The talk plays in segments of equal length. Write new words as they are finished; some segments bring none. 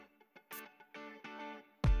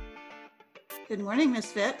Good morning,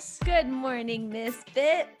 Misfits. Good morning,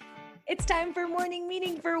 Misfit. It's time for morning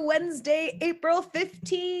meeting for Wednesday, April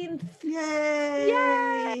 15th. Yay!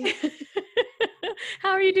 Yay!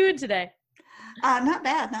 How are you doing today? Not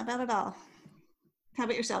bad at all. How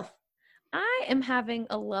about yourself? I am having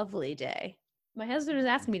a lovely day. My husband was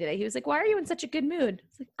asking me today, he was like, why are you in such a good mood?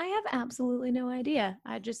 It's like, I have absolutely no idea.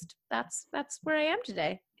 That's where I am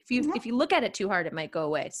today. If you look at it too hard, it might go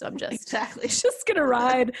away. So I'm just gonna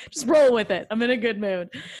ride, just roll with it. I'm in a good mood.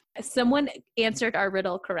 Someone answered our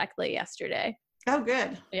riddle correctly yesterday. Oh,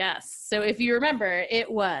 good. Yes. So if you remember,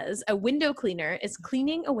 it was a window cleaner is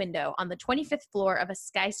cleaning a window on the 25th floor of a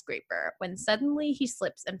skyscraper when suddenly he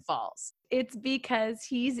slips and falls. It's because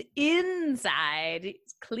he's inside.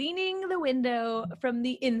 He's cleaning the window from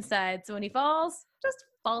the inside. So when he falls, just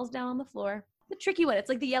falls down on the floor. The tricky one. It's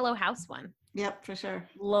like the Yellow House one. Yep, for sure.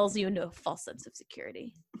 Lulls you into a false sense of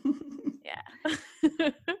security. Yeah.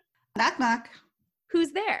 Knock, knock.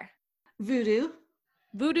 Who's there? Voodoo.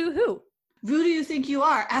 Voodoo who? Who do you think you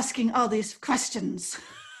are asking all these questions?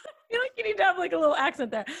 I feel like you need to have like a little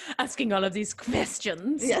accent there. Asking all of these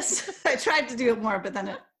questions. Yes. I tried to do it more, but then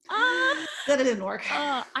it didn't work.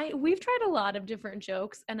 We've tried a lot of different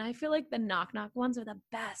jokes, and I feel like the knock knock ones are the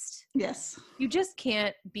best. Yes. You just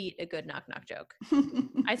can't beat a good knock knock joke.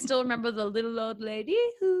 I still remember the little old lady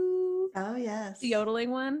who. Oh, yes. The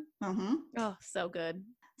yodeling one. Mm-hmm. Oh, so good.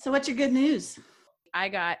 So what's your good news? I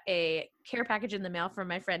got a care package in the mail from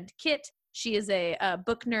my friend Kit. She is a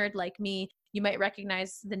book nerd like me. You might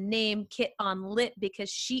recognize the name Kit on Lit because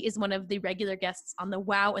she is one of the regular guests on the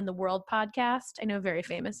Wow in the World podcast. I know very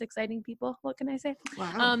famous, exciting people. What can I say?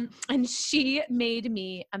 Wow. And she made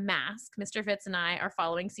me a mask. Mr. Fitz and I are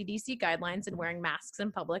following CDC guidelines and wearing masks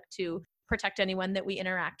in public to protect anyone that we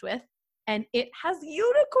interact with. And it has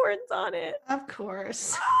unicorns on it. Of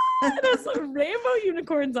course. It has some rainbow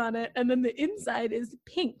unicorns on it. And then the inside is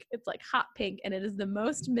pink. It's like hot pink. And it is the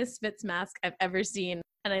most Misfits mask I've ever seen.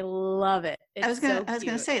 And I love it. It's I was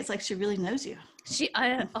gonna say, it's like she really knows you.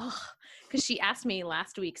 Because she asked me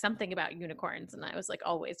last week something about unicorns, and I was like,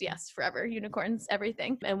 always, yes, forever, unicorns,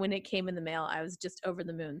 everything. And when it came in the mail, I was just over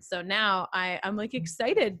the moon. So now I'm like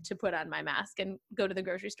excited to put on my mask and go to the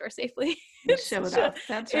grocery store safely. Show it off.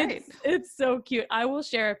 That's right. It's so cute. I will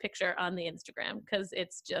share a picture on the Instagram because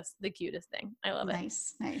it's just the cutest thing. I love it.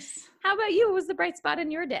 Nice. How about you? What was the bright spot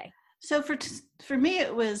in your day? So for me,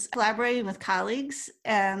 it was collaborating with colleagues,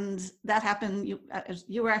 and that happened.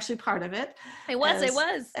 You were actually part of it. I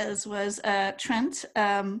was. As was Trent,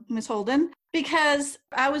 Ms. Holden, because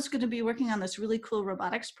I was going to be working on this really cool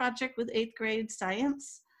robotics project with 8th grade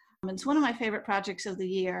science. It's one of my favorite projects of the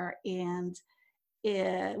year, and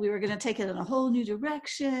we were going to take it in a whole new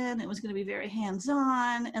direction. It was going to be very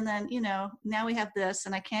hands-on. And then, now we have this,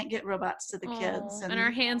 and I can't get robots to the kids. And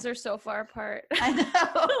our hands are so far apart. I know.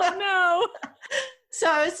 Oh, no. So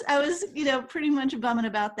I was, pretty much bumming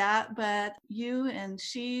about that. But you and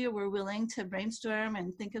she were willing to brainstorm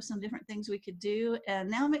and think of some different things we could do. And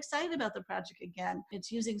now I'm excited about the project again.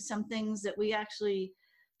 It's using some things that we actually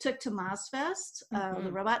took to MozFest,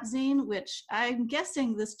 the robot zine, which I'm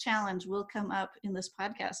guessing this challenge will come up in this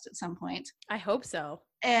podcast at some point. I hope so.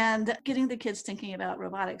 And getting the kids thinking about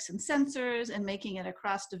robotics and sensors and making it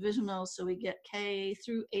across divisional so we get K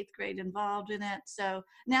through 8th grade involved in it. So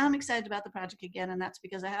now I'm excited about the project again, and that's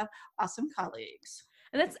because I have awesome colleagues.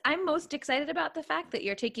 And I'm most excited about the fact that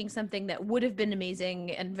you're taking something that would have been amazing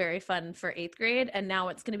and very fun for 8th grade, and now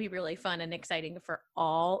it's going to be really fun and exciting for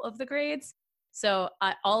all of the grades. So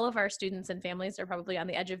all of our students and families are probably on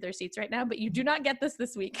the edge of their seats right now, but you do not get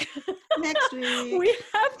this week. Next week. We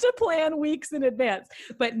have to plan weeks in advance.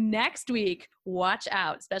 But next week, watch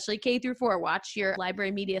out, especially K through 4, watch your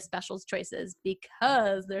library media specials choices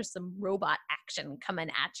because there's some robot action coming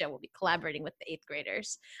at you. We'll be collaborating with the 8th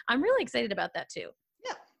graders. I'm really excited about that too.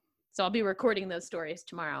 Yeah. So I'll be recording those stories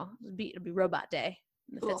tomorrow. It'll be Robot Day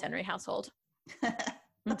in the Fitzhenry household.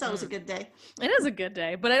 That's always a good day. It is a good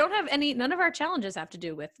day, but I don't have none of our challenges have to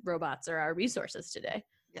do with robots or our resources today.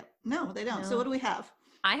 Yep. No, they don't. No. So what do we have?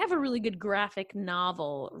 I have a really good graphic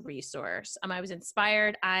novel resource. I was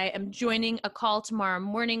inspired. I am joining a call tomorrow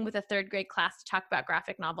morning with a 3rd grade class to talk about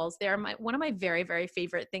graphic novels. They are one of my very, very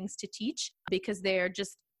favorite things to teach because they are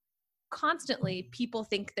just constantly, people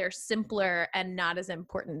think they're simpler and not as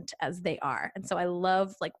important as they are. And so I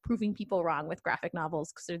love proving people wrong with graphic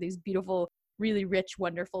novels because they're these beautiful, really rich,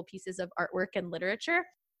 wonderful pieces of artwork and literature.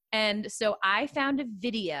 And so I found a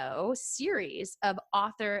video series of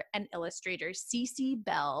author and illustrator Cece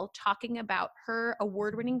Bell talking about her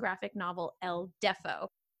award-winning graphic novel El Defo.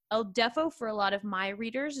 El Defo, for a lot of my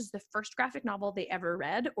readers, is the first graphic novel they ever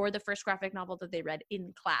read or the first graphic novel that they read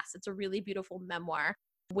in class. It's a really beautiful memoir.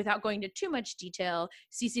 Without going into too much detail,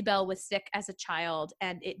 Cece Bell was sick as a child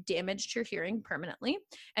and it damaged her hearing permanently.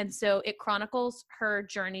 And so it chronicles her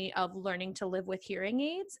journey of learning to live with hearing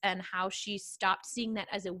aids and how she stopped seeing that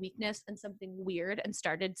as a weakness and something weird and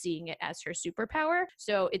started seeing it as her superpower.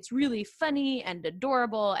 So it's really funny and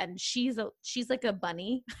adorable. And she's like a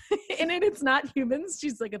bunny in it. It's not humans.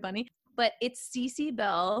 She's like a bunny, but it's Cece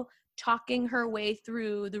Bell talking her way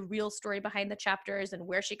through the real story behind the chapters and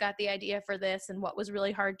where she got the idea for this and what was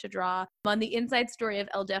really hard to draw. On the inside story of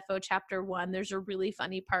El Defo chapter 1, there's a really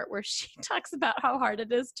funny part where she talks about how hard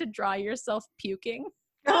it is to draw yourself puking.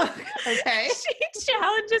 Oh, okay.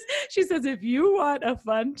 She says, if you want a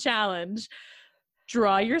fun challenge,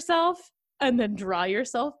 draw yourself and then draw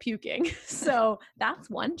yourself puking. So that's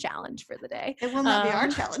one challenge for the day. It will not be our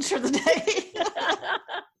challenge for the day.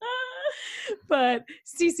 But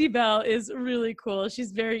Cece Bell is really cool.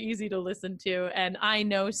 She's very easy to listen to. And I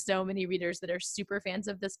know so many readers that are super fans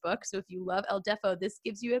of this book. So if you love El Defo, this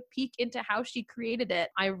gives you a peek into how she created it.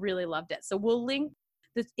 I really loved it. So we'll link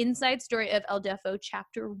the inside story of El Defo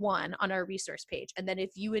chapter 1 on our resource page. And then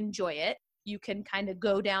if you enjoy it, you can kind of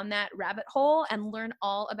go down that rabbit hole and learn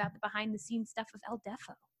all about the behind the scenes stuff of El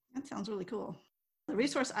Defo. That sounds really cool. The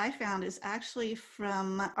resource I found is actually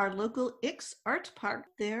from our local Ix Art Park.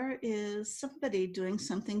 There is somebody doing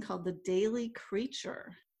something called the Daily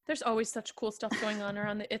Creature. There's always such cool stuff going on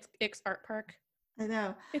around the Ix Art Park. I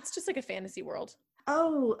know. It's just like a fantasy world.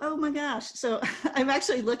 Oh my gosh. So I'm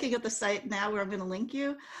actually looking at the site now where I'm going to link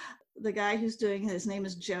you. The guy who's doing his name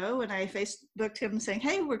is Joe, and I Facebooked him saying,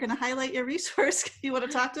 hey, we're going to highlight your resource. You want to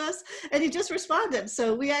talk to us? And he just responded.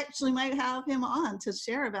 So we actually might have him on to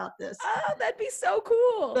share about this. Oh, that'd be so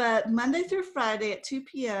cool. But Monday through Friday at 2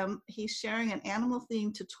 p.m., he's sharing an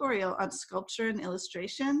animal-themed tutorial on sculpture and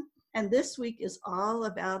illustration. And this week is all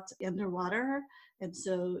about underwater. And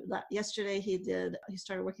so yesterday he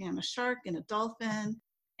started working on a shark and a dolphin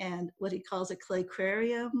and what he calls a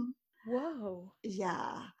clayquarium. Whoa.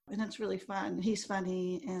 Yeah, and it's really fun. He's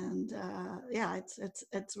funny, and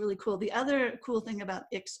it's really cool. The other cool thing about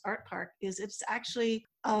Ix Art Park is it's actually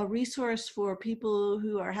a resource for people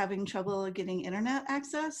who are having trouble getting internet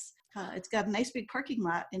access. It's got a nice big parking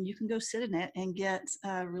lot, and you can go sit in it and get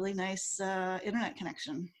a really nice internet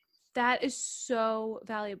connection. That is so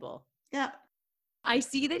valuable. Yeah. I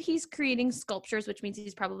see that he's creating sculptures, which means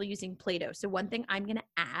he's probably using Play-Doh. So one thing I'm going to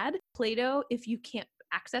add, Play-Doh, if you can't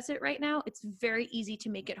access it right now, it's very easy to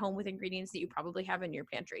make at home with ingredients that you probably have in your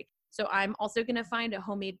pantry. So I'm also going to find a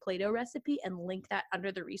homemade Play-Doh recipe and link that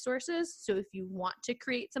under the resources. So if you want to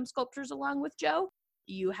create some sculptures along with Joe,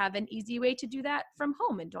 you have an easy way to do that from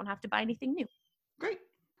home and don't have to buy anything new. Great.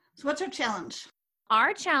 So what's our challenge?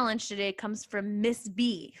 Our challenge today comes from Miss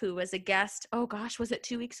B, who was a guest. Oh gosh, was it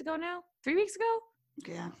 2 weeks ago now? 3 weeks ago?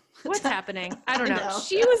 Yeah. What's happening? I don't know.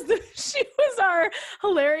 She was our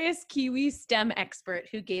hilarious Kiwi STEM expert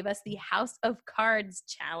who gave us the House of Cards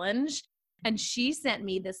challenge. And she sent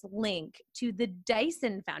me this link to the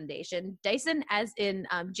Dyson Foundation. Dyson as in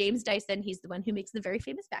James Dyson. He's the one who makes the very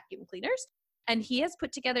famous vacuum cleaners. And he has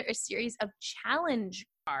put together a series of challenge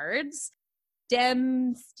cards,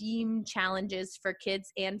 STEAM challenges for kids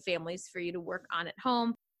and families for you to work on at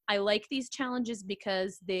home. I like these challenges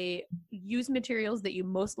because they use materials that you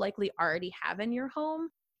most likely already have in your home,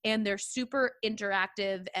 and they're super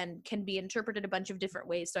interactive and can be interpreted a bunch of different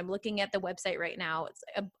ways. So I'm looking at the website right now. It's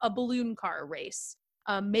a balloon car race,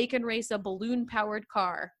 make and race a balloon-powered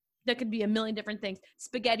car. That could be a million different things.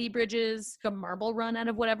 Spaghetti bridges, a marble run out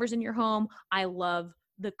of whatever's in your home. I love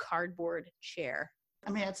the cardboard chair. I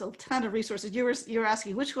mean, it's a ton of resources. You were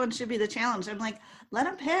asking which one should be the challenge. I'm like, let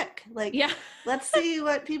them pick. Like, yeah. Let's see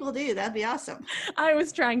what people do. That'd be awesome. I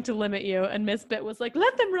was trying to limit you, and Miss Bit was like,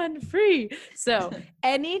 let them run free. So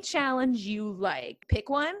any challenge you like, pick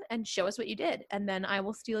one and show us what you did. And then I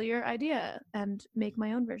will steal your idea and make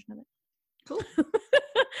my own version of it. Cool.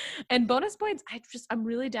 And bonus points, I'm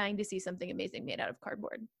really dying to see something amazing made out of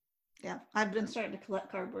cardboard. Yeah, I've been starting to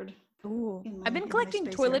collect cardboard. Ooh, I've been collecting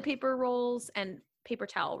toilet paper rolls and paper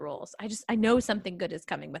towel rolls. I know something good is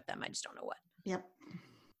coming with them. I just don't know what. Yep.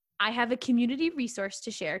 I have a community resource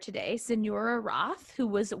to share today. Senora Roth, who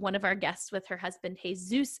was one of our guests with her husband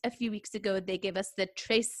Jesus a few weeks ago, they gave us the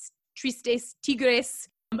Tristes Tigres,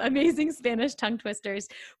 amazing Spanish tongue twisters,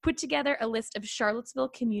 put together a list of Charlottesville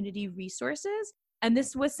community resources. And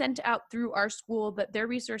this was sent out through our school, but they're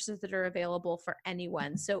resources that are available for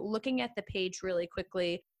anyone. So looking at the page really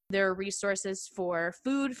quickly, there are resources for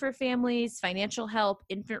food for families, financial help,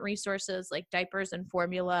 infant resources like diapers and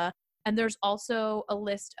formula, And there's also a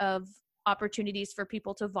list of opportunities for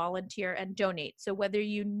people to volunteer and donate. So whether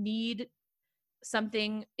you need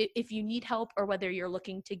something, if you need help, or whether you're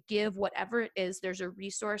looking to give, whatever it is, there's a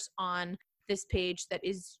resource on this page that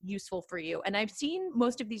is useful for you. And I've seen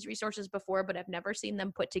most of these resources before, but I've never seen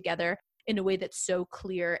them put together in a way that's so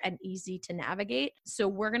clear and easy to navigate. So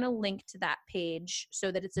we're going to link to that page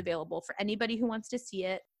so that it's available for anybody who wants to see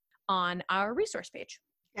it on our resource page.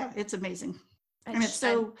 Yeah, it's amazing. And it's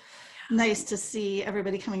so nice to see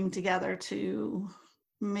everybody coming together to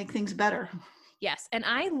make things better. Yes. And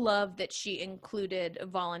I love that she included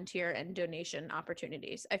volunteer and donation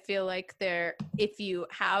opportunities. I feel like if you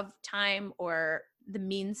have time or the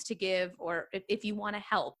means to give, or if you want to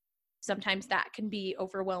help, sometimes that can be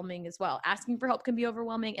overwhelming as well. Asking for help can be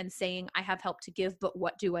overwhelming, and saying, I have help to give, but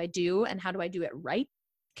what do I do and how do I do it right,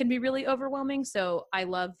 can be really overwhelming. So I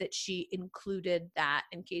love that she included that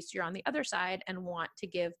in case you're on the other side and want to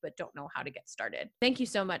give but don't know how to get started. Thank you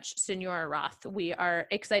so much, Senora Roth. We are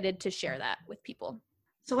excited to share that with people.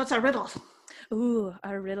 So what's our riddle? Ooh,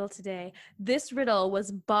 our riddle today. This riddle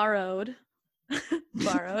was borrowed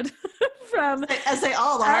from, as they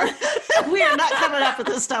all are. We are not coming up with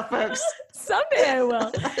this stuff, folks. Someday I will.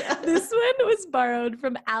 This one was borrowed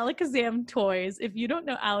from Alakazam Toys. If you don't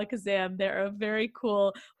know Alakazam, they're a very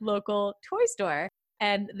cool local toy store,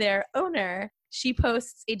 and their owner, she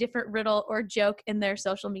posts a different riddle or joke in their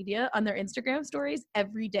social media on their Instagram stories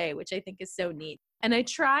every day, which I think is so neat. And I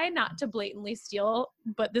try not to blatantly steal,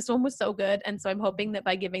 but this one was so good. And so I'm hoping that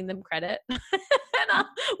by giving them credit, and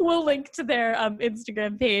we'll link to their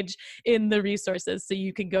Instagram page in the resources so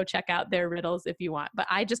you can go check out their riddles if you want. But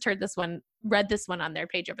I just read this one on their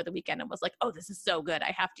page over the weekend and was like, oh, this is so good.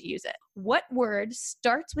 I have to use it. What word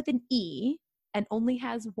starts with an E and only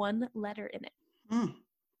has one letter in it?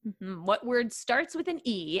 Mm-hmm. What word starts with an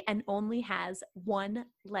E and only has one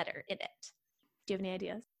letter in it? Do you have any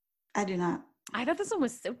ideas? I do not. I thought this one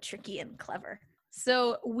was so tricky and clever.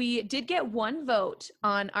 So we did get one vote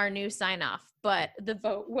on our new sign-off, but the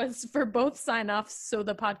vote was for both sign-offs so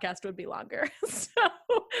the podcast would be longer. So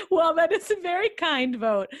while that is a very kind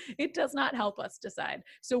vote, it does not help us decide.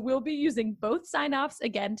 So we'll be using both sign-offs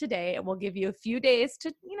again today, and we'll give you a few days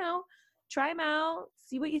to, try them out,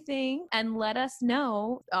 see what you think, and let us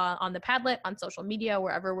know on the Padlet, on social media,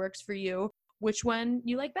 wherever works for you, which one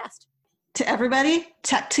you like best. To everybody,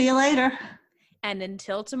 tech to you later. And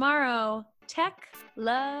until tomorrow, tech,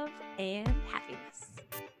 love, and happiness.